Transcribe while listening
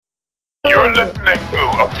You're listening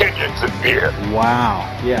to Opinions in Beer.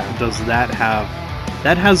 Wow. Yeah. Does that have...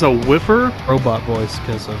 That has a whiffer? Robot voice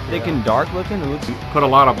because of... Thick and dark looking? It looks... Put a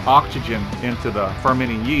lot of oxygen into the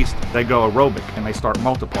fermenting yeast, they go aerobic and they start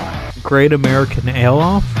multiplying. Great American Ale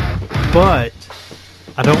off, but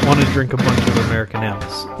I don't want to drink a bunch of American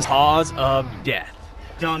Ales. Cause of death.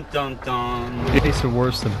 Dun dun dun. It tastes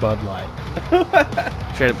worse than Bud Light.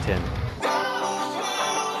 Straight up 10.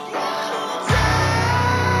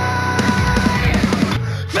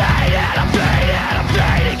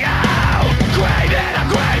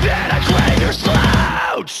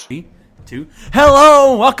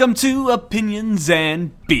 Hello, welcome to Opinions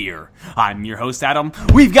and Beer. I'm your host, Adam.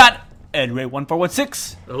 We've got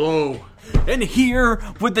EdRay1416. Hello. And here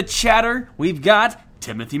with the chatter, we've got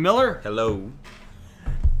Timothy Miller. Hello.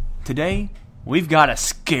 Today, we've got a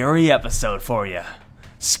scary episode for you.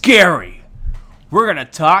 Scary. We're gonna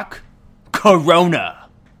talk Corona.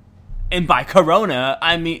 And by Corona,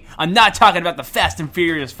 I mean, I'm not talking about the Fast and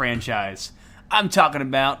Furious franchise. I'm talking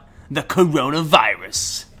about the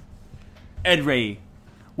coronavirus. Ed Ray,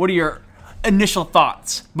 what are your initial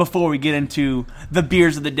thoughts before we get into the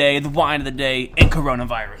beers of the day, the wine of the day, and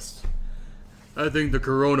coronavirus? I think the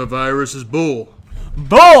coronavirus is bull.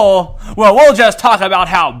 Bull? Well, we'll just talk about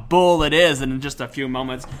how bull it is in just a few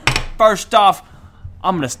moments. First off,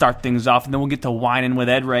 I'm going to start things off, and then we'll get to whining with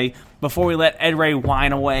Ed Ray. Before we let Ed Ray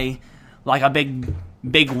whine away like a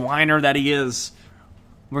big whiner that he is,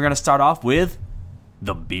 we're going to start off with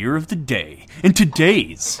the beer of the day. And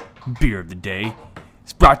today's beer of the day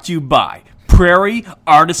is brought to you by Prairie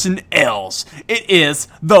Artisan Ales. It is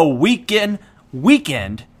the Weekend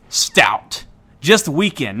Stout. Just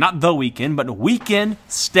Weekend, not the Weekend, but Weekend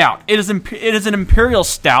Stout. It is an imperial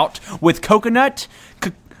stout with coconut,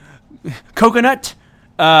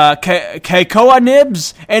 cacao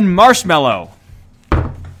nibs, and marshmallow.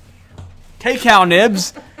 Cacao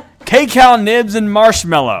nibs, and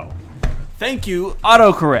marshmallow. Thank you,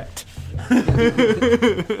 autocorrect.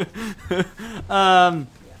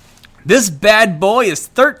 This bad boy is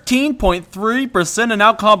 13.3% in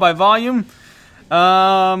alcohol by volume.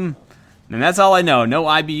 And that's all I know. No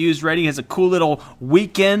IBUs rating. It has a cool little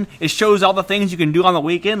weekend. It shows all the things you can do on the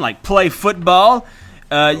weekend, like play football,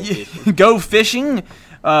 go fishing,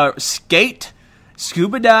 skate,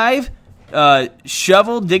 scuba dive,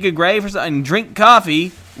 shovel, dig a grave, or something, drink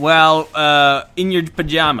coffee while in your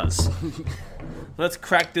pajamas. Let's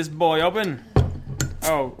crack this boy open.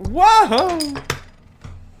 Oh, whoa!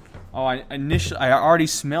 Oh, I already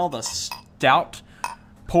smell the stout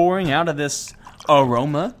pouring out of this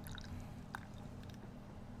aroma.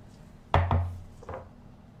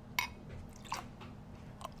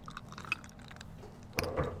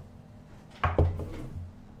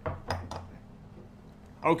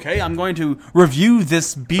 Okay, I'm going to review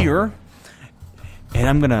this beer, and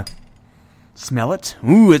I'm gonna smell it.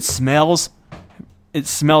 Ooh, it smells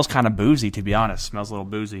kind of boozy, to be honest. It smells a little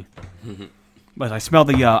boozy. But I smell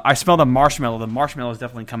the marshmallow. The marshmallow is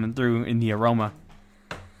definitely coming through in the aroma.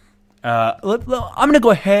 I'm gonna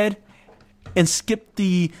go ahead and skip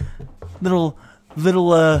the little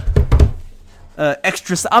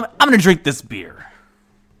extra. I'm gonna drink this beer.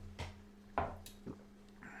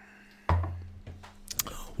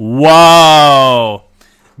 Whoa!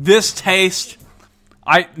 This taste,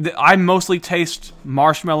 I mostly taste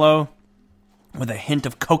marshmallow with a hint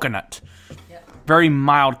of coconut. Yep. Very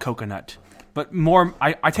mild coconut. But more,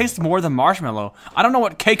 I taste more than marshmallow. I don't know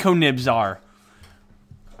what cacao nibs are.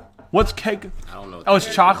 What's cake? I don't know. Oh,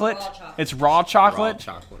 it's chocolate? It's raw chocolate?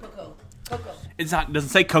 Raw chocolate. Cocoa. It's not, it doesn't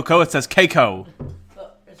say cocoa, it says cacao.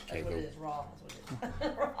 That's what it is, raw. That's what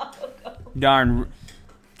it is. Raw cocoa. Darn.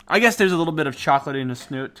 I guess there's a little bit of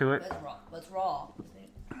chocolatey to it. That's raw.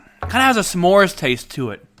 Kind of has a s'mores taste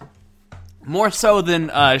to it. More so than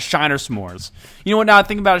Shiner S'mores. You know what, now I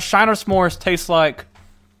think about it, Shiner S'mores tastes like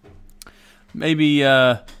maybe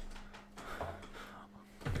a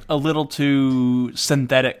little too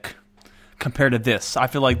synthetic compared to this. I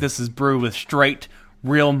feel like this is brewed with straight,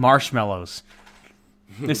 real marshmallows.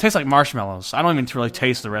 This tastes like marshmallows. I don't even really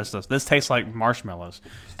taste the rest of this. This tastes like marshmallows.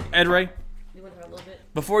 Ed Ray? You want to try a little bit?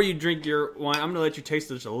 Before you drink your wine, I'm going to let you taste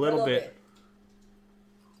just a little bit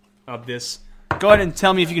of this. Go ahead and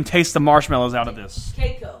tell me if you can taste the marshmallows out of this.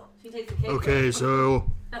 Cacao. She takes the cacao. Okay,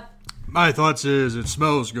 so my thoughts is it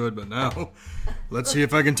smells good, but now let's see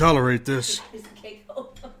if I can tolerate this. It's the cacao.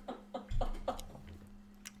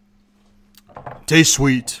 Tastes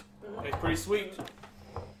sweet. It's pretty sweet.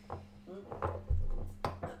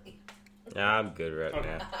 Nah, I'm good right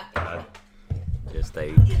now. I just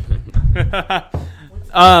ate.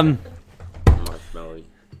 Marshmallow.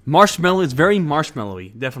 Marshmallow is very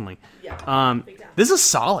marshmallowy, definitely. Yeah. Big time. This is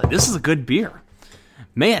solid. This is a good beer.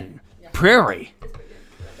 Man, Prairie.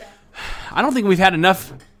 I don't think we've had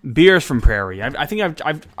enough beers from Prairie. I think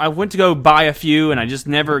I went to go buy a few, and I just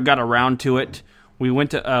never got around to it. We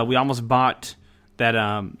almost bought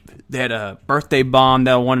that birthday bomb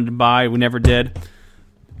that I wanted to buy. We never did.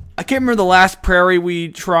 I can't remember the last Prairie we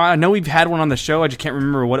tried. I know we've had one on the show. I just can't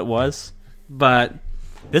remember what it was. But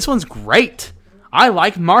this one's great. I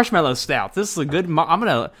like marshmallow stout. This is a good. I'm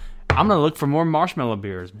gonna look for more marshmallow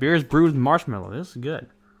beers. Beers brewed with marshmallow. This is good.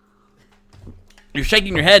 You're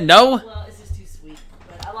shaking your head. No. Well, it's just too sweet.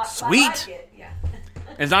 But I Sweet? like it. Yeah.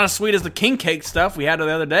 It's not as sweet as the king cake stuff we had the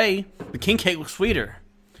other day. The king cake was sweeter.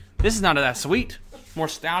 This is not that sweet. More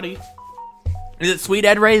stouty. Is it sweet,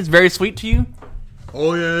 Ed Ray? It's very sweet to you?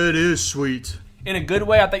 Oh yeah, it is sweet. In a good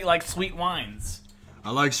way, I think you like sweet wines.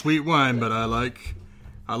 I like sweet wine, but I like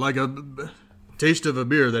a taste of a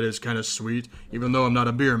beer that is kind of sweet, even though I'm not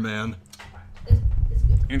a beer man.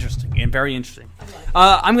 Interesting and very interesting.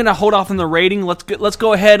 I'm gonna hold off on the rating. Let's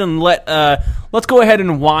go ahead and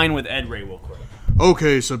wine with Ed Ray real quick.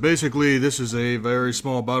 Okay, so basically this is a very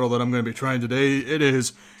small bottle that I'm going to be trying today. It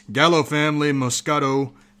is Gallo Family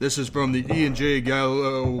Moscato. This is from the E&J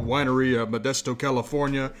Gallo Winery of Modesto,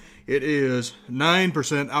 California. It is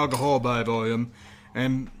 9% alcohol by volume,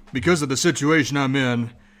 and because of the situation I'm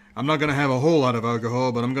in, I'm not going to have a whole lot of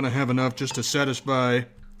alcohol, but I'm going to have enough just to satisfy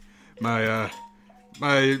my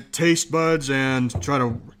taste buds and try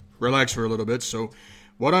to relax for a little bit. So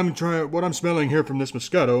what I'm smelling here from this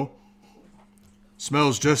Moscato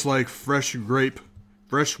smells just like fresh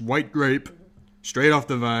white grape, straight off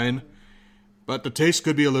the vine. But the taste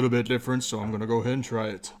could be a little bit different, so I'm going to go ahead and try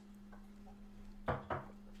it.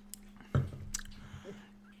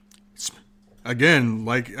 Again,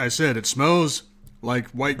 like I said, it smells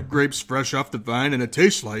like white grapes fresh off the vine, and it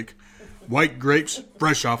tastes like white grapes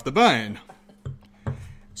fresh off the vine.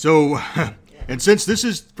 So, and since this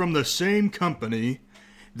is from the same company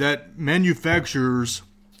that manufactures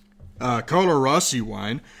Carlo Rossi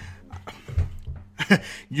wine,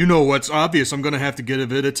 you know what's obvious. I'm going to have to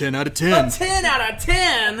give it a 10 out of 10. A 10 out of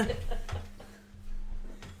 10?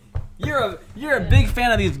 You're a big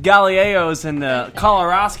fan of these Galeos and the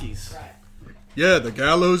Coloroskis. Yeah, the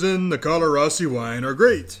Gallos and the Carlo Rossi wine are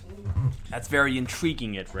great. That's very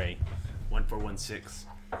intriguing, Ed Ray. 1416.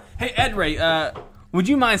 Hey, Ed Ray, would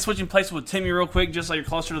you mind switching places with Timmy real quick, just so you're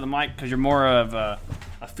closer to the mic, because you're more of a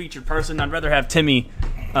featured person? I'd rather have Timmy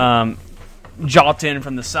jolt in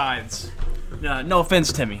from the sides. No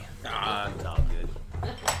offense, Timmy. It's all good.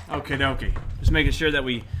 Okay. Just making sure that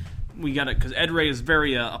we got it, because Ed Ray is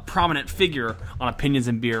very a prominent figure on opinions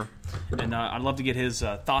in beer, and I'd love to get his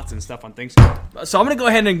thoughts and stuff on things. So I'm gonna go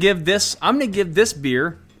ahead and give this. I'm gonna give this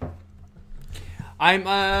beer.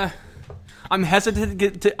 I'm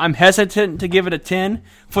hesitant to give it a 10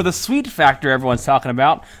 for the sweet factor everyone's talking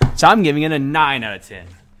about. So I'm giving it a 9 out of 10.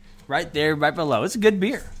 Right there, right below. It's a good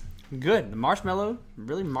beer. Good. The marshmallow,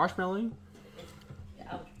 really marshmallowy.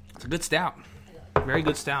 It's a good stout. Very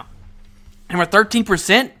good stout. And we're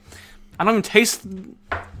 13%. I don't even taste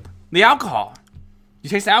the alcohol.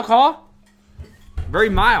 You taste the alcohol? Very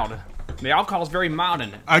mild. The alcohol is very mild in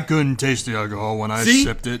it. I couldn't taste the alcohol when I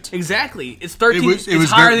sipped it. Exactly. It's 13.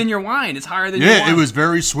 It's higher than your wine. It's higher than your wine. Yeah, it was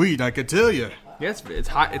very sweet, I could tell you. Yes, it's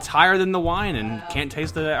high. It's higher than the wine, and can't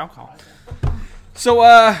taste the alcohol. So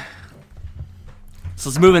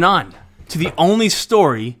let's moving on to the only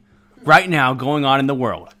story right now going on in the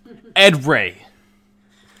world. Ed Ray,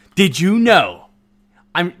 did you know?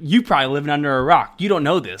 You probably living under a rock. You don't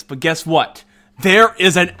know this, but guess what? There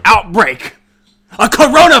is an outbreak. A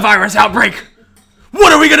coronavirus outbreak!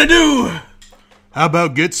 What are we gonna do? How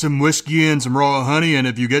about get some whiskey and some raw honey, and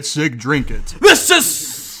if you get sick, drink it. This is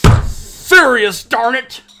serious, darn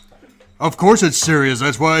it! Of course it's serious.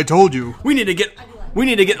 That's why I told you. We need to get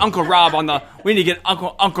Uncle Rob on the. We need to get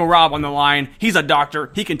Uncle Rob on the line. He's a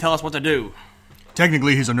doctor. He can tell us what to do.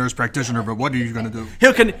 Technically, he's a nurse practitioner, but what are you gonna do?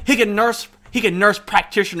 He can nurse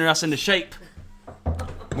practitioner us into shape.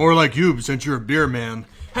 More like you, since you're a beer man.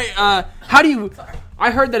 Hey, how do you?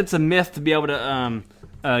 I heard that it's a myth to be able to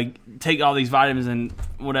take all these vitamins and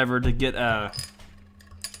whatever to get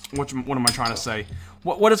what am I trying to say?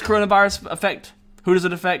 What does coronavirus affect? Who does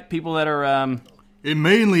it affect? People that are It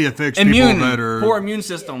mainly affects people that are poor immune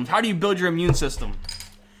systems. How do you build your immune system?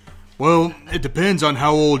 Well, it depends on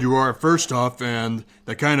how old you are first off, and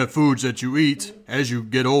the kind of foods that you eat as you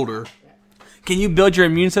get older. Can you build your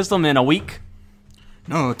immune system in a week?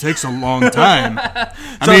 No, it takes a long time. I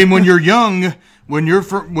mean, when you're young, when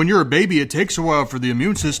you're a baby, it takes a while for the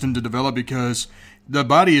immune system to develop because the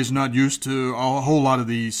body is not used to a whole lot of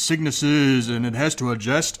these sicknesses, and it has to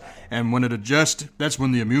adjust. And when it adjusts, that's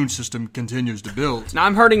when the immune system continues to build. Now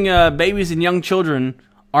I'm hearing babies and young children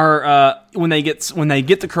are when they get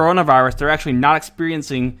the coronavirus, they're actually not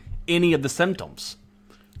experiencing any of the symptoms,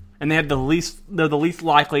 and they're the least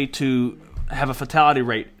likely to have a fatality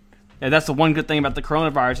rate. And that's the one good thing about the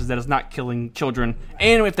coronavirus is that it's not killing children,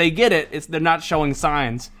 and if they get it, they're not showing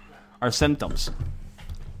signs or symptoms.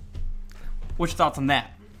 What's your thoughts on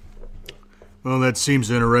that? Well, that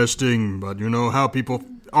seems interesting, but you know how people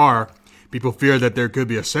are. People fear that there could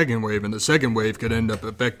be a second wave, and the second wave could end up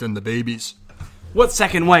affecting the babies. What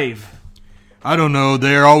second wave? I don't know.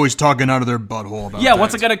 They're always talking out of their butthole about that.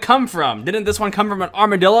 What's it gonna come from? Didn't this one come from an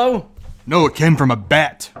armadillo? No, it came from a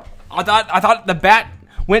bat. I thought the bat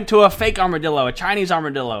went to a fake armadillo, a Chinese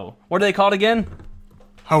armadillo. What are they called again?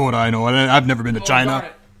 How would I know? I've never been to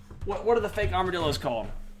China. What are the fake armadillos called?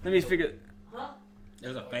 Let me figure.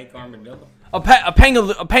 There's a fake armadillo. A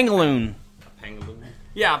pangaloon. Pangaloon.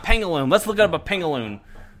 Yeah, a pangaloon. Let's look up a pangaloon.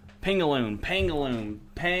 Pangaloon.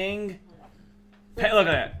 Look at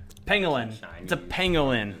that. Pangolin. It's a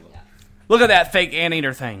pangolin. Look at that fake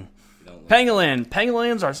anteater thing. Pangolin.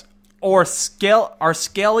 Pangolins are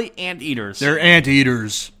scaly anteaters. They're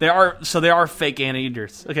anteaters. They are fake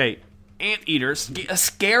anteaters. Okay, anteaters,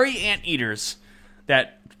 scary anteaters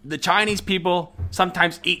that the Chinese people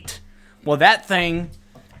sometimes eat. Well, that thing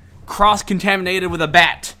cross-contaminated with a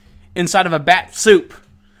bat inside of a bat soup,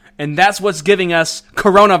 and that's what's giving us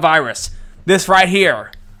coronavirus. This right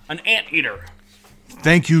here, an anteater.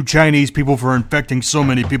 Thank you, Chinese people, for infecting so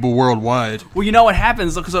many people worldwide. Well, you know what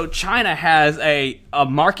happens? So China has a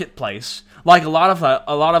marketplace. Like a lot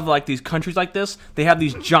of like these countries like this, they have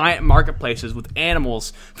these giant marketplaces with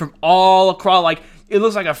animals from all across. Like it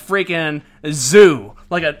looks like a freaking zoo,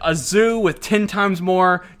 like a zoo with 10 times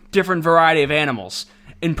more different variety of animals,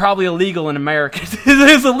 and probably illegal in America.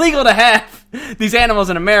 It's illegal to have these animals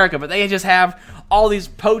in America, but they just have all these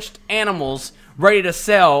poached animals ready to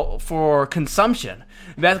sell for consumption.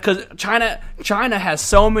 That's because China has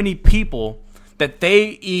so many people that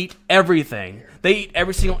they eat everything. They eat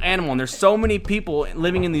every single animal, and there's so many people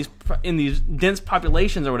living in these dense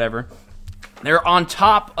populations or whatever. They're on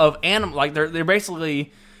top of animal, like they're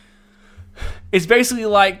basically. It's basically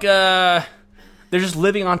like they're just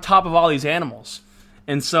living on top of all these animals,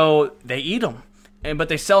 and so they eat them, but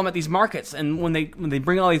they sell them at these markets. And when they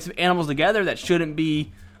bring all these animals together that shouldn't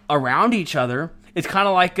be around each other, it's kind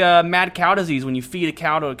of like mad cow disease. When you feed a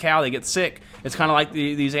cow to a cow, they get sick. It's kind of like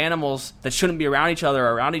these animals that shouldn't be around each other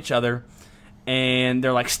are around each other, and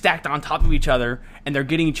they're like stacked on top of each other, and they're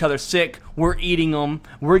getting each other sick. We're eating them.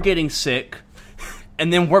 We're getting sick,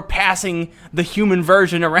 and then we're passing the human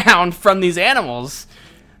version around from these animals.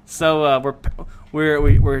 So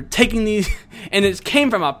we're taking these, and it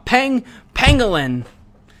came from a pangolin,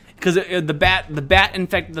 because the bat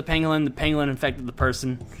infected the pangolin infected the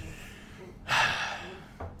person.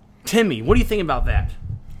 Timmy, what do you think about that?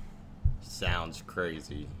 Sounds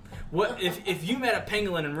crazy. What if you met a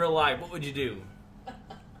pangolin in real life? What would you do?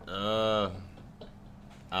 I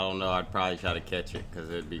don't know. I'd probably try to catch it because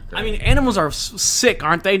it'd be crazy. I mean, animals are sick,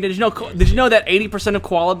 aren't they? Did you know that 80% of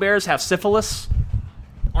koala bears have syphilis,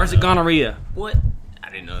 or is it gonorrhea? What? I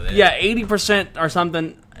didn't know that. Yeah, 80% or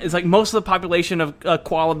something. It's like most of the population of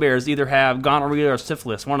koala bears either have gonorrhea or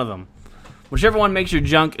syphilis. One of them, whichever one makes your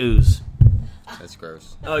junk ooze. That's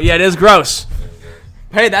gross. Oh yeah, it is gross.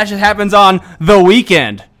 Hey, that just happens on The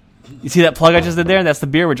Weekend. You see that plug I just did there? That's the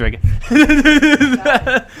beer we're drinking.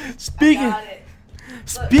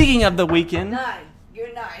 Speaking of The Weekend. 9. You're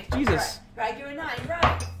a 9. Jesus. Right, you're a 9.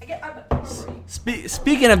 Right.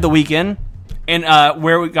 Speaking of The Weekend, and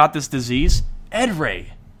where we got this disease, Ed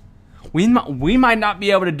Ray. We might not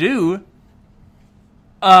be able to do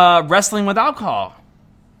wrestling with alcohol.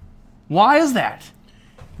 Why is that?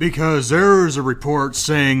 Because there's a report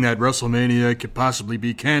saying that WrestleMania could possibly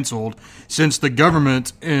be canceled since the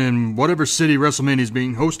government in whatever city WrestleMania is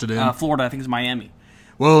being hosted in. Florida, I think it's Miami.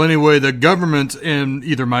 Well, anyway, the government in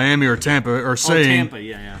either Miami or Tampa are saying... Tampa,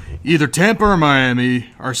 yeah. Either Tampa or Miami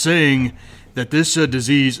are saying that this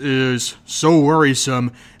disease is so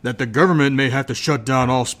worrisome that the government may have to shut down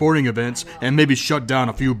all sporting events and maybe shut down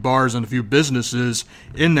a few bars and a few businesses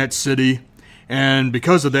in that city. And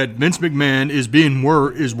because of that, Vince McMahon is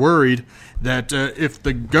worried that if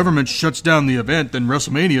the government shuts down the event, then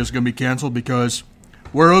WrestleMania is going to be canceled, because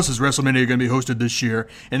where else is WrestleMania going to be hosted this year?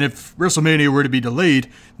 And if WrestleMania were to be delayed,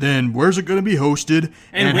 then where's it going to be hosted?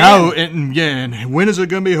 And how? And when is it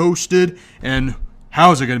going to be hosted? And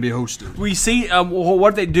how is it going to be hosted? We see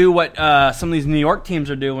what they do, what some of these New York teams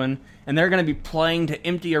are doing, and they're going to be playing to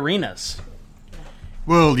empty arenas.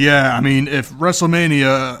 Well, yeah, I mean, if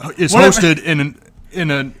WrestleMania is What if- hosted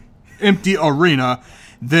in an empty arena,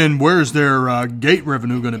 then where's their gate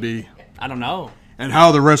revenue going to be? I don't know. And how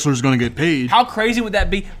are the wrestlers going to get paid? How crazy would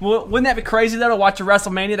that be? Wouldn't that be crazy though to watch a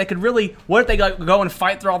WrestleMania? They could really. What if they go and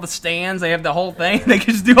fight through all the stands? They have the whole thing. They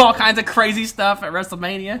could just do all kinds of crazy stuff at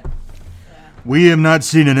WrestleMania. We have not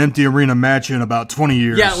seen an empty arena match in about 20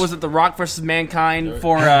 years. Yeah, was it The Rock versus Mankind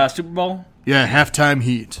for Super Bowl? Yeah, halftime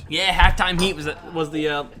heat. Yeah, halftime heat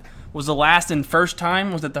was the last and first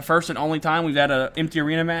time. Was it the first and only time we've had an empty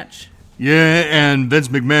arena match? Yeah, and Vince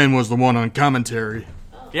McMahon was the one on commentary.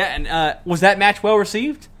 Yeah, and was that match well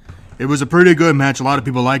received? It was a pretty good match. A lot of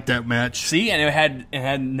people liked that match. See, and it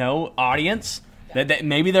had no audience. That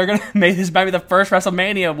maybe they're gonna maybe this might be the first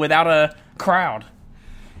WrestleMania without a crowd.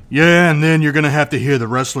 Yeah, and then you're going to have to hear the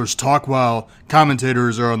wrestlers talk while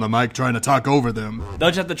commentators are on the mic trying to talk over them. They'll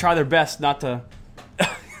just have to try their best not to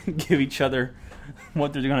give each other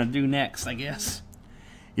what they're gonna do next, I guess.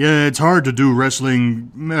 Yeah, it's hard to do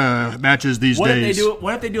wrestling matches these days.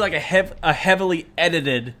 What if they do like a heavily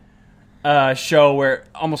edited show where it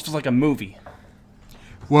almost feels like a movie?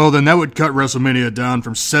 Well, then that would cut WrestleMania down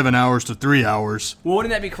from 7 hours to 3 hours. Well,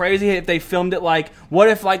 wouldn't that be crazy if they filmed it like? What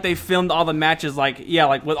if like they filmed all the matches like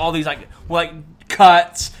with all these like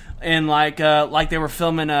cuts and like they were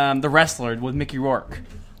filming The Wrestler with Mickey Rourke?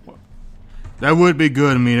 That would be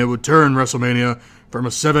good. I mean, it would turn WrestleMania from a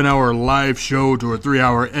 7-hour live show to a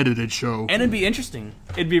 3-hour edited show. And it'd be interesting.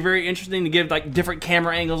 It'd be very interesting to give like different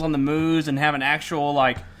camera angles on the moves and have an actual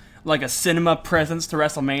like a cinema presence to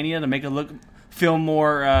WrestleMania to make it feel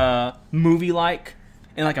more movie-like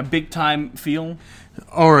and like a big-time feel.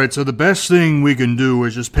 All right, so the best thing we can do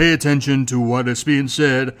is just pay attention to what is being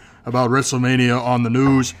said about WrestleMania on the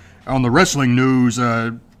news, on the wrestling news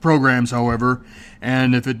programs, however.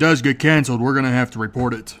 And if it does get canceled, we're going to have to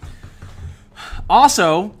report it.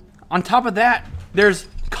 Also, on top of that, there's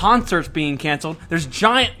concerts being canceled. There's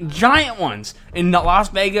giant ones in Las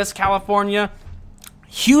Vegas, California.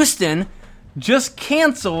 Houston just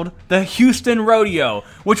canceled the Houston Rodeo,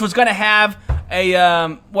 which was going to have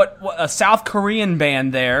a South Korean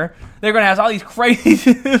band there. They're going to have all these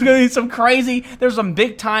crazy. There's going to be some crazy. There's some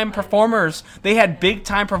big time performers. They had big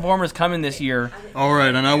time performers coming this year. All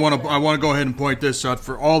right, and I want to go ahead and point this out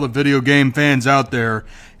for all the video game fans out there.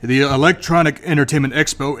 The Electronic Entertainment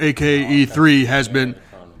Expo, aka E3, has been.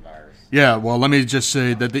 Yeah, well, let me just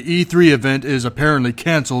say that the E3 event is apparently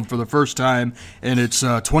canceled for the first time in its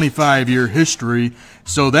 25-year history.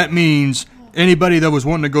 So that means anybody that was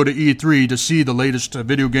wanting to go to E3 to see the latest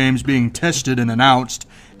video games being tested and announced,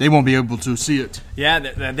 they won't be able to see it. Yeah,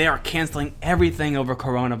 they are canceling everything over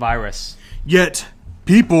coronavirus. Yet,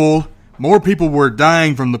 more people were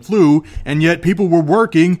dying from the flu, and yet people were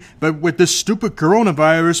working, but with this stupid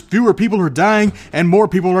coronavirus, fewer people are dying, and more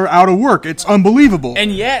people are out of work. It's unbelievable.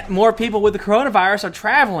 And yet, more people with the coronavirus are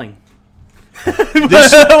traveling.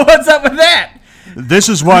 What's up with that? This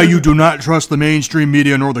is why you do not trust the mainstream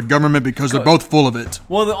media nor the government, because they're both full of it.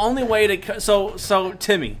 Well, the only way to so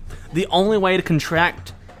Timmy, the only way to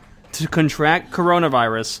contract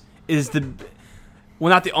coronavirus is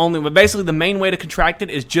not the only, but basically the main way to contract it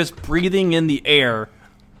is just breathing in the air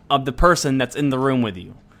of the person that's in the room with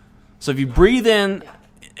you. So if you breathe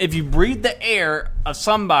the air of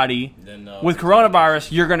somebody with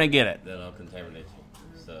coronavirus, you're gonna get it. That'll contaminate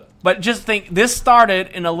you. So. But just think, this started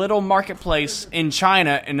in a little marketplace in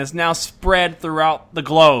China and is now spread throughout the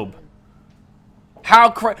globe.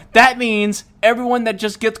 That means everyone that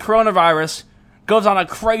just gets coronavirus goes on a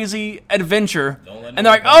crazy adventure, and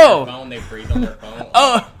they're like, "Oh, phone, they breathe on their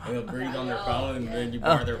phone. They'll breathe on their phone, and then you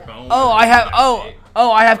borrow their phone. I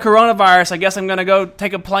have coronavirus. I guess I'm gonna go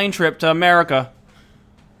take a plane trip to America."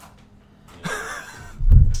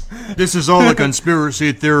 This is all a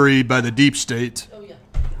conspiracy theory by the deep state.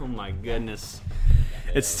 Oh my goodness,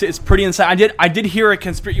 it's pretty insane. I did hear a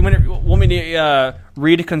conspiracy. You want me to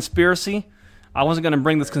read a conspiracy? I wasn't gonna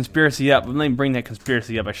bring this conspiracy up, but let me bring that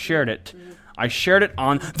conspiracy up. I shared it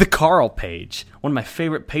on the Carl page, one of my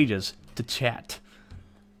favorite pages to chat.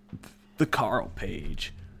 The Carl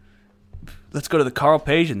page. Let's go to the Carl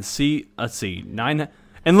page and see. Let's see, 9.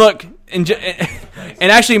 And look, and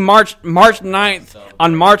actually March 9th,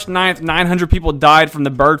 on March 9th, 900 people died from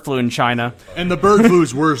the bird flu in China. And the bird flu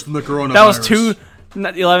is worse than the coronavirus. That was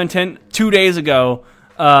 2 days ago.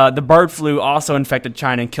 The bird flu also infected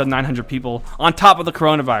China and killed 900 people on top of the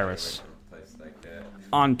coronavirus.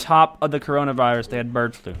 On top of the coronavirus, they had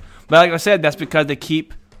bird flu. But like I said, that's because they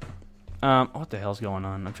keep. What the hell's going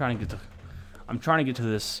on? I'm trying to get to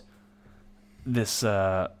this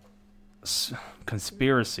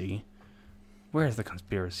conspiracy. Where is the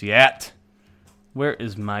conspiracy at? Where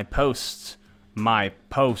is my post? My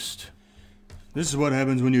post. This is what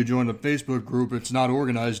happens when you join a Facebook group. It's not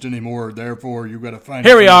organized anymore. Therefore, you got to find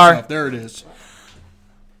Here it we for are. yourself. There it is.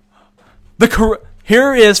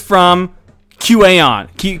 Here is from QAnon.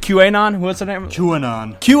 QAnon? What's the name?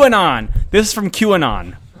 QAnon. QAnon. This is from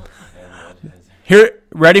QAnon. Here,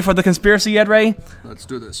 ready for the conspiracy, Ed Ray? Let's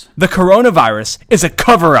do this. The coronavirus is a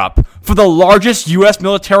cover-up for the largest U.S.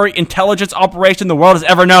 military intelligence operation the world has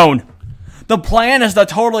ever known. The plan is to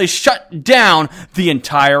totally shut down the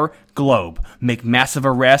entire globe, make massive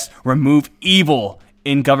arrests, remove evil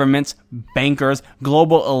in governments, bankers,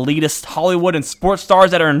 global elitists, Hollywood, and sports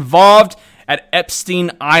stars that are involved at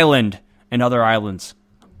Epstein Island and other islands.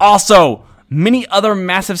 Also, many other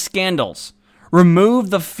massive scandals. Remove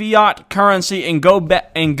the fiat currency and go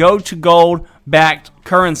to gold-backed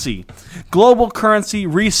currency. Global currency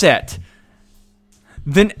reset.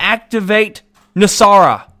 Then activate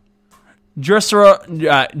Gessara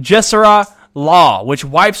law, which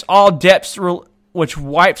wipes all debts,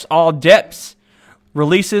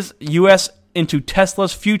 releases U.S. into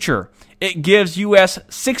Tesla's future. It gives U.S.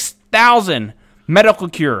 6,000 medical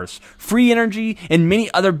cures, free energy, and many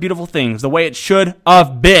other beautiful things the way it should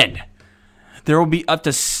have been. There will be up to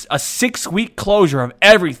a 6-week closure of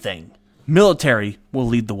everything. Military will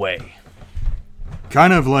lead the way.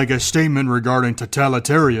 Kind of like a statement regarding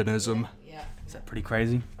totalitarianism. Is that pretty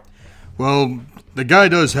crazy? Well, the guy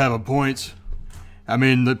does have a point. I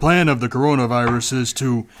mean, the plan of the coronavirus is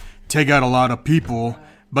to take out a lot of people,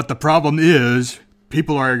 but the problem is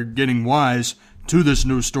people are getting wise to this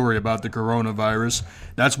new story about the coronavirus.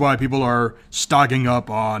 That's why people are stocking up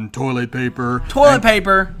on toilet paper.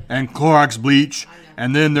 And Clorox bleach.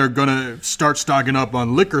 And then they're going to start stocking up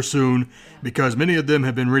on liquor soon because many of them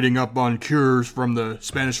have been reading up on cures from the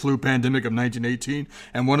Spanish flu pandemic of 1918.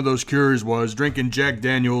 And one of those cures was drinking Jack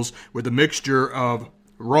Daniels with a mixture of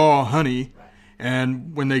raw honey.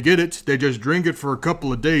 And when they get it, they just drink it for a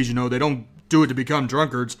couple of days. You know, they don't do it to become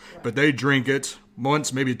drunkards, but they drink it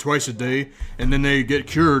once, maybe twice a day, and then they get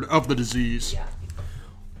cured of the disease.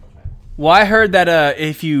 Well, I heard that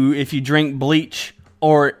if you drink bleach,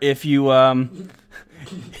 or if you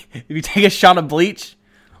if you take a shot of bleach,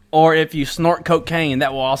 or if you snort cocaine,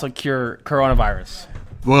 that will also cure coronavirus.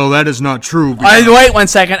 Well, that is not true. Wait 1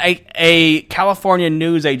 second. A California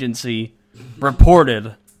news agency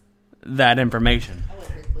reported that information.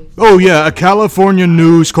 Oh, yeah, a California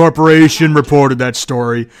news corporation reported that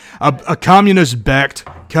story. A communist-backed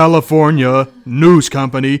California news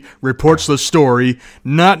company reports the story,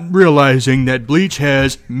 not realizing that bleach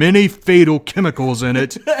has many fatal chemicals in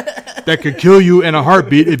it that could kill you in a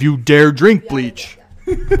heartbeat if you dare drink bleach.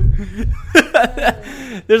 There's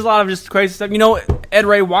a lot of just crazy stuff. You know, Ed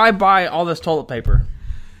Ray, why buy all this toilet paper?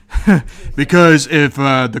 Because if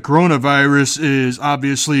the coronavirus is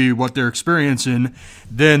obviously what they're experiencing,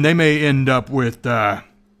 then they may end up with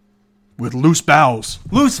loose bowels.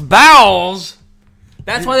 Loose bowels?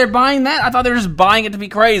 That's why they're buying that? I thought they were just buying it to be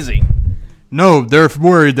crazy. No, they're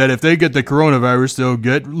worried that if they get the coronavirus, they'll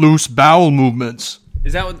get loose bowel movements.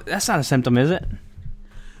 That's not a symptom, is it?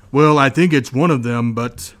 Well, I think it's one of them,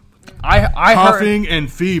 but I coughing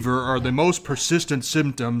and fever are the most persistent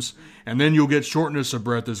symptoms, and then you'll get shortness of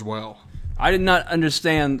breath as well. I did not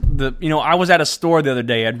understand I was at a store the other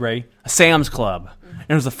day, Ed Ray, a Sam's Club, and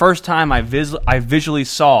it was the first time I visually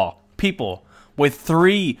saw people with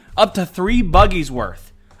up to three buggies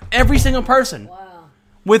worth. Every single person. Wow.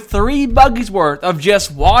 With 3 buggies worth of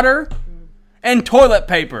just water and toilet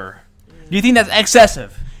paper. Do you think that's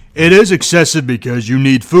excessive? It is excessive because you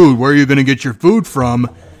need food. Where are you going to get your food from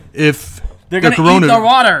if they're going to eat the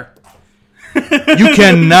water? You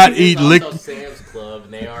cannot eat liquid. Sam's Club,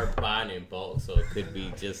 and they are buying in bulk, so it could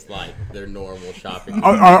be just like their normal shopping.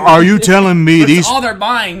 Are you telling me these? All they're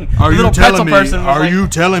buying. Are you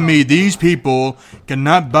telling me these people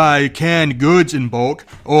cannot buy canned goods in bulk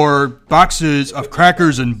or boxes of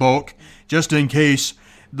crackers in bulk just in case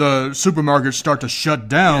the supermarkets start to shut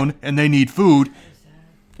down and they need food?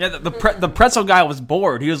 Yeah, the pretzel guy was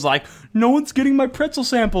bored. He was like, "No one's getting my pretzel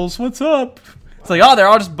samples. What's up?" It's like, oh, they're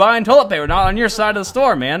all just buying toilet paper, not on your side of the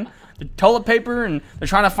store, man. The toilet paper, and they're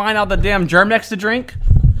trying to find out the damn Germ-X to drink.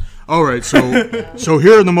 All right, so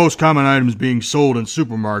here are the most common items being sold in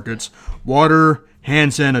supermarkets: water,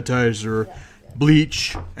 hand sanitizer,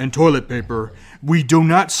 bleach, and toilet paper. We do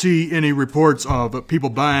not see any reports of people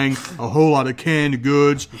buying a whole lot of canned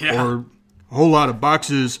goods or a whole lot of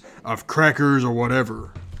boxes of crackers or whatever.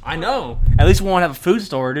 I know. At least we won't have a food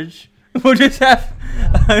shortage. We'll just have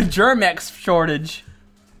a Germ-X shortage.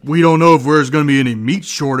 We don't know if there's going to be any meat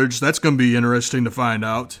shortage. That's going to be interesting to find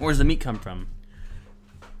out. Where's the meat come from?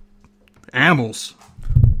 Animals.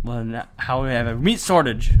 Well, how we have a meat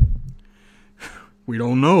shortage. We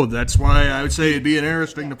don't know. That's why I would say it'd be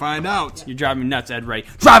interesting to find out. You're driving me nuts, Ed Ray.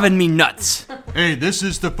 Driving me nuts. Hey, this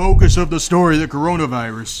is the focus of the story, the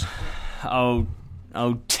coronavirus. Oh,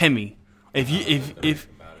 Timmy. If you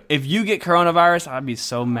get coronavirus, I'd be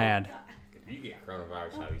so mad. If you get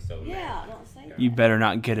coronavirus, I'll be so mad. Yeah, don't say that. You better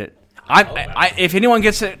not get it. If anyone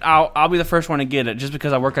gets it, I'll be the first one to get it, just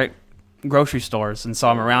because I work at grocery stores and so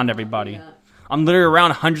I'm around everybody. I'm literally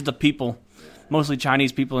around hundreds of people, mostly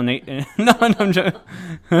Chinese people and no, I'm joking.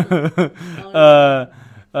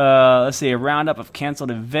 Let's see, a roundup of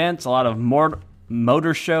canceled events. A lot of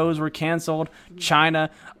motor shows were canceled. China.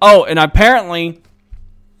 Oh, and apparently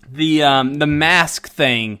the mask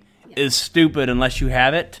thing is stupid unless you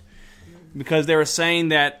have it, because they were saying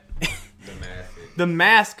that the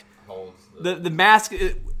mask. The mask,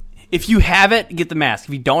 if you have it, get the mask.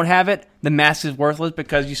 If you don't have it, the mask is worthless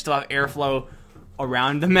because you still have airflow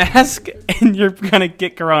around the mask and you're going to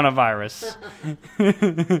get coronavirus.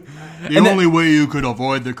 The only way you could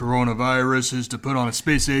avoid the coronavirus is to put on a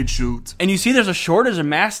space-age suit. And you see there's a shortage of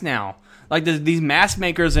masks now. Like these mask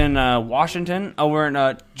makers in Washington, over in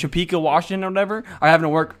Topeka, Washington or whatever, are having to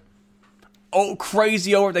work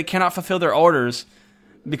crazy over. They cannot fulfill their orders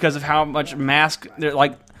because of how much mask they're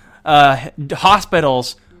like.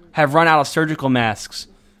 Hospitals have run out of surgical masks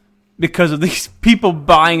because of these people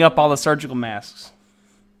buying up all the surgical masks.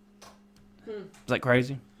 Is that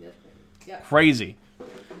crazy? Yep. Crazy.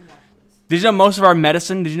 Did you know most of our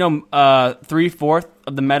medicine, 3/4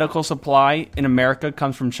 of the medical supply in America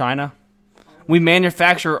comes from China? We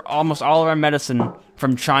manufacture almost all of our medicine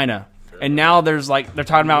from China. And now they're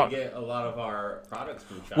talking about. We get a lot of our products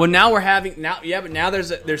from China. Well, now we're having but now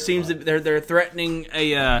there seems to they're threatening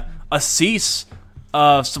a cease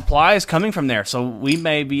of supplies coming from there. So we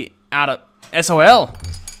may be out of SOL,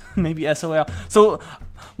 maybe SOL. So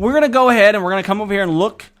we're gonna go ahead and we're gonna come over here and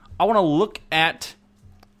look. I want to look at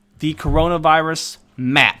the coronavirus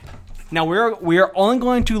map. Now we are only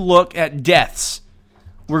going to look at deaths.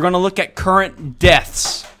 We're going to look at current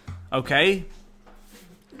deaths. Okay.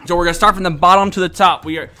 So we're going to start from the bottom to the top.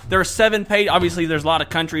 There are 7 pages. Obviously, there's a lot of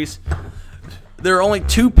countries. There are only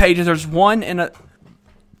 2 pages. There's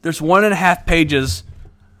 1.5 pages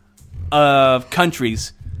of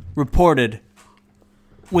countries reported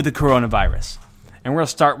with the coronavirus. And we're going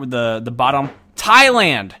to start with the bottom.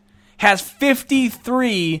 Thailand has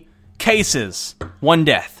 53 cases, 1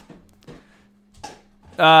 death.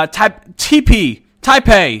 Taipei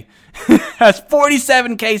has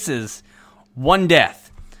 47 cases, 1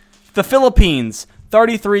 death. The Philippines,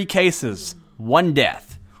 33 cases, 1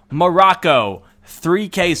 death. Morocco, 3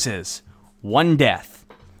 cases, 1 death.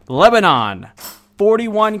 Lebanon,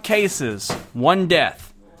 41 cases, 1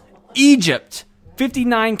 death. Egypt,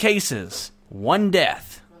 59 cases, 1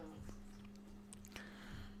 death.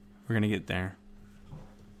 We're going to get there.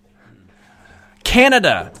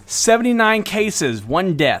 Canada, 79 cases,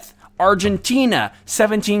 1 death. Argentina,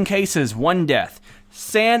 17 cases, 1 death.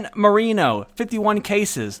 San Marino, 51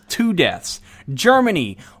 cases, 2 deaths.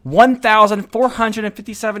 Germany,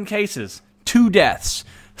 1,457 cases, 2 deaths.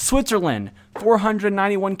 Switzerland,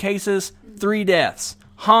 491 cases, 3 deaths.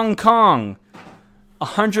 Hong Kong,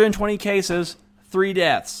 120 cases, 3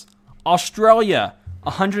 deaths. Australia,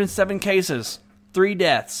 107 cases, 3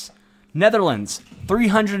 deaths. Netherlands,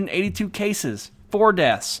 382 cases, 4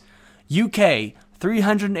 deaths. UK,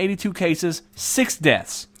 382 cases, 6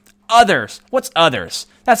 deaths. Others. What's others?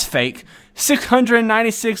 That's fake.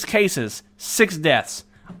 696 cases, 6 deaths.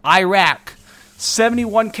 Iraq,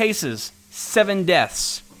 71 cases, 7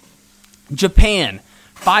 deaths. Japan,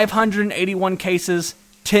 581 cases,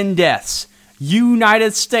 10 deaths.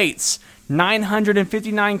 United States,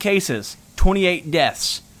 959 cases, 28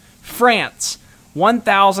 deaths. France,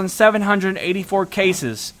 1,784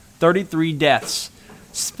 cases, 33 deaths.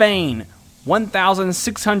 Spain,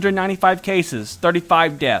 1,695 cases,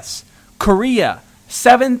 35 deaths. Korea,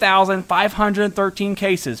 7,513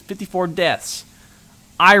 cases, 54 deaths.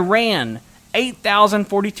 Iran,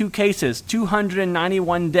 8,042 cases,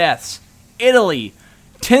 291 deaths. Italy,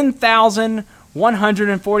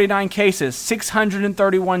 10,149 cases,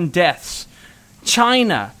 631 deaths.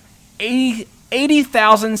 China,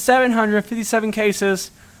 80,757 cases,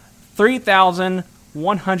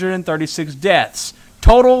 3,136 deaths.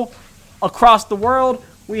 Total across the world,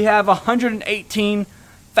 we have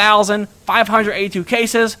 118,582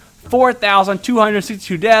 cases,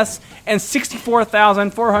 4,262 deaths, and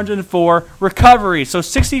 64,404 recoveries. So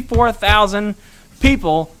 64,000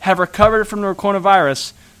 people have recovered from the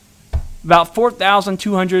coronavirus. About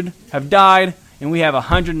 4,200 have died, and we have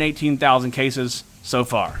 118,000 cases so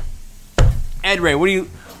far. Ed Ray, what do you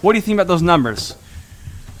think about those numbers?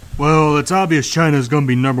 Well, it's obvious China's going to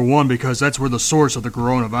be number one because that's where the source of the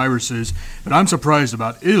coronavirus is. But I'm surprised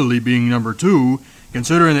about Italy being number two,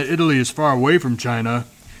 considering that Italy is far away from China.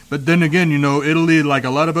 But then again, you know, Italy, like a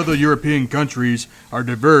lot of other European countries, are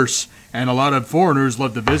diverse, and a lot of foreigners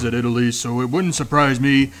love to visit Italy, so it wouldn't surprise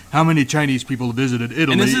me how many Chinese people visited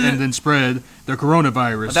Italy and then spread the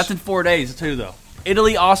coronavirus. But that's in 4 days, too, though.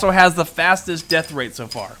 Italy also has the fastest death rate so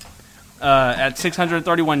far, at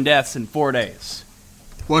 631 deaths in 4 days.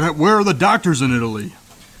 Where are the doctors in Italy?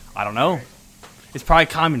 I don't know. It's probably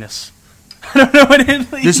communists. I don't know what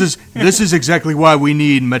Italy. This is exactly why we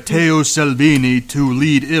need Matteo Salvini to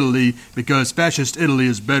lead Italy, because fascist Italy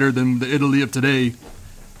is better than the Italy of today.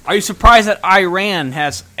 Are you surprised that Iran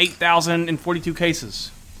has 8,042 cases?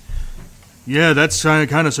 Yeah, that's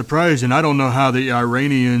kind of surprising. I don't know how the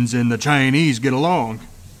Iranians and the Chinese get along.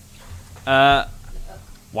 Well,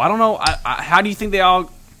 I don't know. How do you think they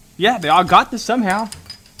all? Yeah, they all got this somehow.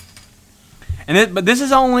 But this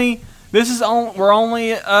is only. We're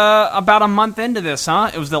only about a month into this,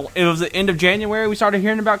 huh? It was the end of January we started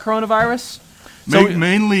hearing about coronavirus.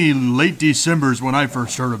 Mainly late December is when I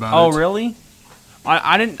first heard about it. Oh, really?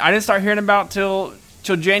 I didn't start hearing about till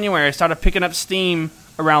January. I started picking up steam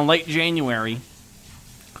around late January.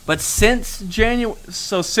 But since January,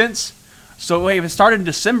 it started in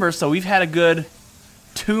December, so we've had a good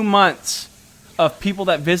 2 months of people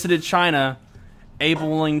that visited China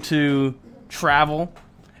able to travel.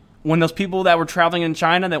 When those people that were traveling in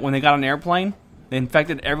China, that when they got on an airplane, they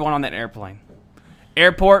infected everyone on that airplane.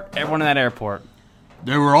 Airport, everyone in that airport.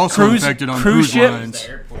 They were also infected on cruise lines.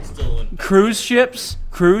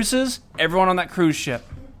 Cruises, everyone on that cruise ship.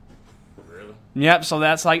 Really? Yep. So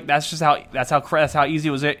that's how easy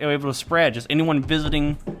it was able to spread. Just anyone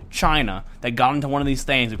visiting China that got into one of these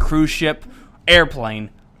things, a cruise ship,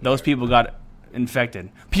 airplane, those people got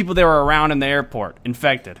infected. People that were around in the airport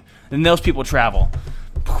infected. Then those people travel.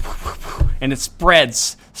 And it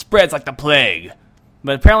spreads like the plague,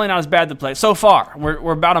 but apparently not as bad as the plague. So far,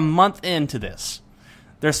 we're about a month into this.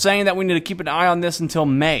 They're saying that we need to keep an eye on this until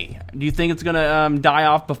May. Do you think it's going to die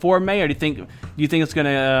off before May, or do you think it's going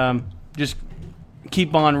to just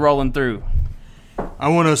keep on rolling through? I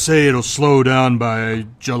want to say it'll slow down by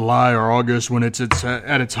July or August when it's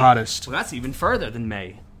at its hottest. Well, that's even further than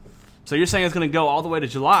May. So you're saying it's going to go all the way to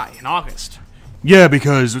July and August? Yeah,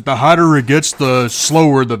 because the hotter it gets, the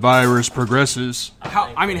slower the virus progresses. How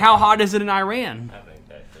hot is it in Iran? I think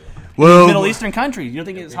that too. Well, Middle Eastern country. You don't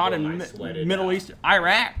think it's hot in Middle East?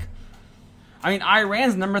 Iraq.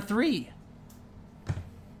 Iran's number 3.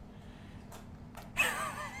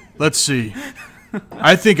 Let's see.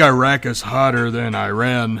 I think Iraq is hotter than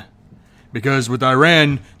Iran, because with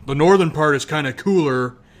Iran, the northern part is kind of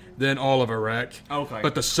cooler than all of Iraq. Okay.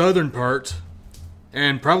 But the southern part,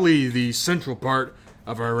 and probably the central part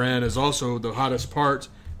of Iran, is also the hottest part,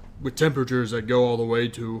 with temperatures that go all the way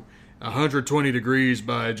to 120 degrees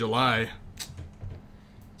by July.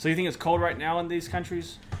 So you think it's cold right now in these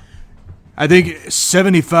countries? I think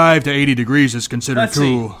 75 to 80 degrees is considered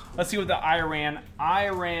cool. Let's see what the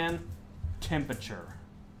Iran temperature.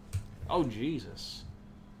 Oh, Jesus.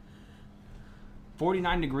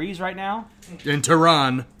 49 degrees right now? In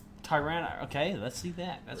Tehran. Okay, let's see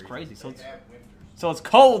that. That's crazy. So it's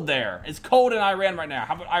cold there. It's cold in Iran right now.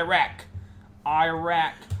 How about Iraq?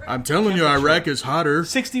 I'm telling you, Iraq is hotter.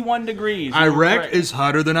 61 degrees. Iraq is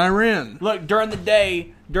hotter than Iran. Look, during the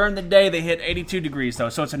day they hit 82 degrees though.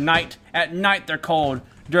 So it's at night they're cold.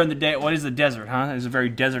 During the day, what is the desert, huh? It's a very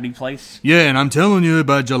deserty place. Yeah, and I'm telling you,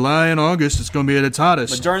 by July and August, it's going to be at its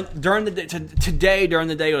hottest. But during the day, today during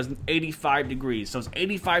the day it was 85 degrees. So it's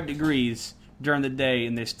 85 degrees during the day,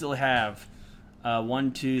 and they still have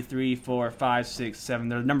 1, 2, 3, 4, 5, 6, 7.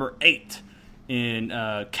 They're number 8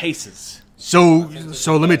 in cases. So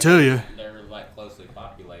let me tell you. They're like closely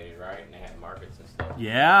populated, right? And they have markets and stuff.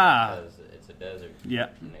 Yeah. Because it's a desert. Yeah.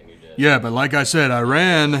 And they need to- Yeah, but like I said,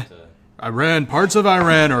 parts of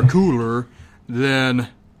Iran are cooler than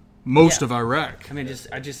most of Iraq. I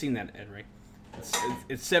just seen that, Ed Ray.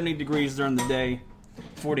 It's 70 degrees during the day,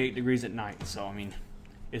 48 degrees at night. So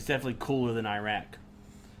it's definitely cooler than Iraq.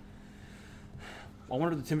 I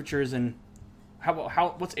wonder the temperatures in.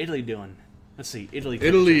 What's Italy doing? Let's see,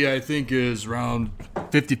 Italy, I think, is around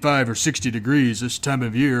 55 or 60 degrees this time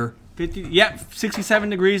of year. 67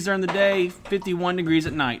 degrees during the day, 51 degrees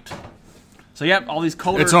at night. So, all these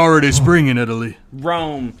colder... It's already spring in Italy.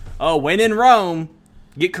 Rome. Oh, when in Rome,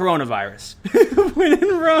 get coronavirus. When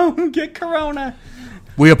in Rome, get corona.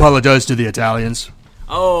 We apologize to the Italians.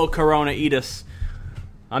 Oh, Corona, eat us.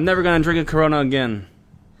 I'm never going to drink a Corona again.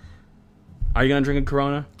 Are you going to drink a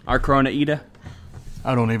Corona? Our Corona, eat us?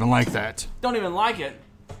 I don't even like that. Don't even like it.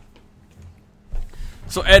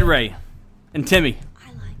 So Ed Ray and Timmy. I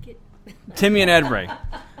like it. Timmy and Ed Ray.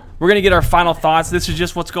 We're going to get our final thoughts. This is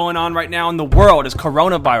just what's going on right now in the world. It's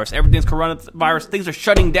coronavirus. Everything's coronavirus. Things are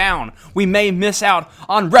shutting down. We may miss out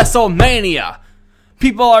on WrestleMania.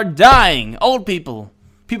 People are dying. Old people.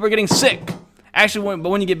 People are getting sick. Actually, but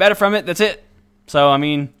when you get better from it, that's it. So, I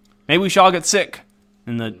mean, maybe we should all get sick.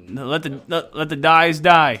 And let the dies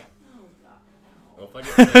die. Well,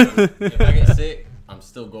 if I get sick, I'm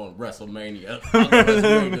still going WrestleMania. I'm going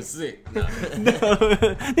WrestleMania sick. No.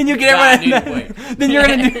 Then you get everyone. Then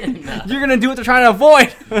you're gonna do what they're trying to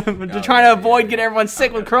avoid. They're trying to avoid getting everyone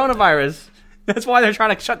sick with coronavirus. That's why they're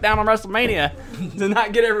trying to shut down on WrestleMania to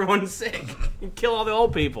not get everyone sick and kill all the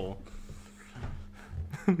old people.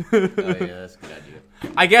 Oh yeah, that's a good idea.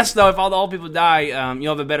 I guess though, if all the old people die,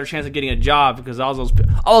 you'll have a better chance of getting a job because all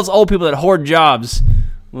those old people that hoard jobs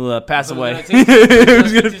will pass away.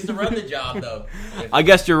 Just to run the job though. I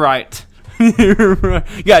guess you're right. You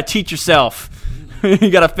gotta teach yourself. You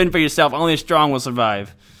gotta fend for yourself. Only the strong will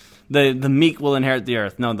survive. The meek will inherit the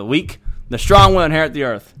earth. No, the strong will inherit the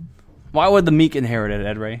earth. Why would the meek inherit it,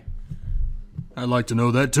 Ed Ray? I'd like to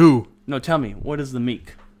know that too. No, tell me. What is the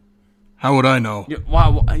meek? How would I know?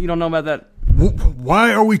 Why you don't know about that?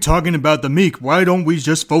 Why are we talking about the meek? Why don't we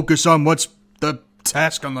just focus on what's the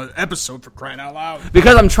task on the episode, for crying out loud?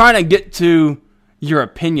 Because I'm trying to get to your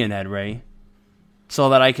opinion, Ed Ray, so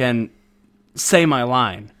that I can say my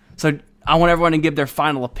line. So I want everyone to give their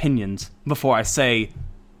final opinions before I say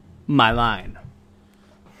my line.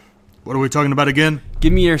 What are we talking about again?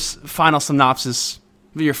 Give me your final synopsis,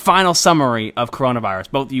 your final summary of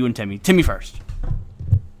coronavirus, both you and Timmy. Timmy first.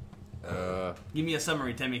 Give me a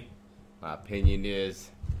summary, Timmy. My opinion is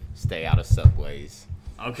stay out of subways.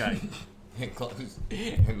 Okay.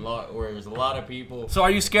 Where there's a lot of people. So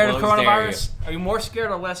are you scared of Closed coronavirus? Are you more scared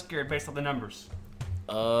or less scared based on the numbers?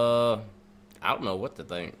 I don't know what to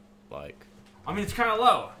think. Like, I mean, it's kind of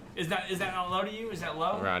low. Is that not low to you? Is that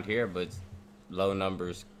low? around here, but low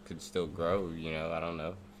numbers could still grow, you know, I don't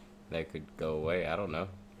know. They could go away, I don't know.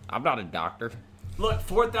 I'm not a doctor. Look,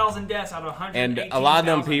 4,000 deaths out of 118,000. And a lot of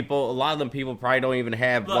them people probably don't even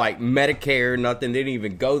have like Medicare, nothing. They didn't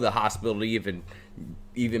even go to the hospital to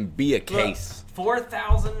even be a case. Look,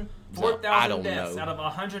 4,000 I don't deaths know. out of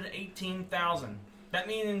 118,000. That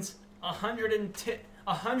means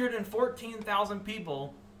 114,000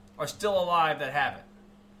 people are still alive that have it.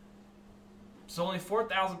 So only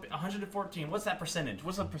 114. What's that percentage?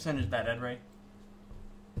 What's the percentage of that, Ed Ray?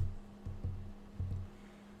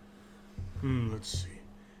 Let's see.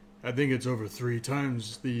 I think it's over 3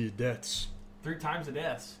 times the deaths. 3 times the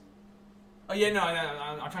deaths. Oh yeah, no,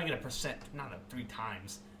 I'm trying to get a percent, not 3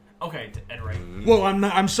 times. Okay, Ed Ray. Well,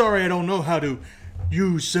 I'm sorry, I don't know how to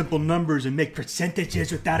use simple numbers and make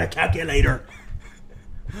percentages without a calculator.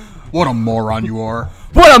 What a moron you are.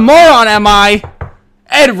 What a moron am I,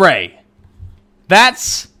 Ed Ray?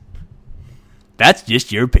 That's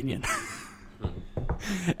just your opinion,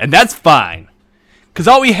 and that's fine. Because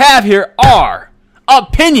all we have here are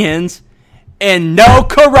opinions and no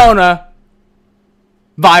corona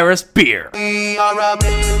virus beer. We are a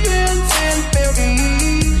million and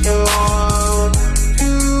billion.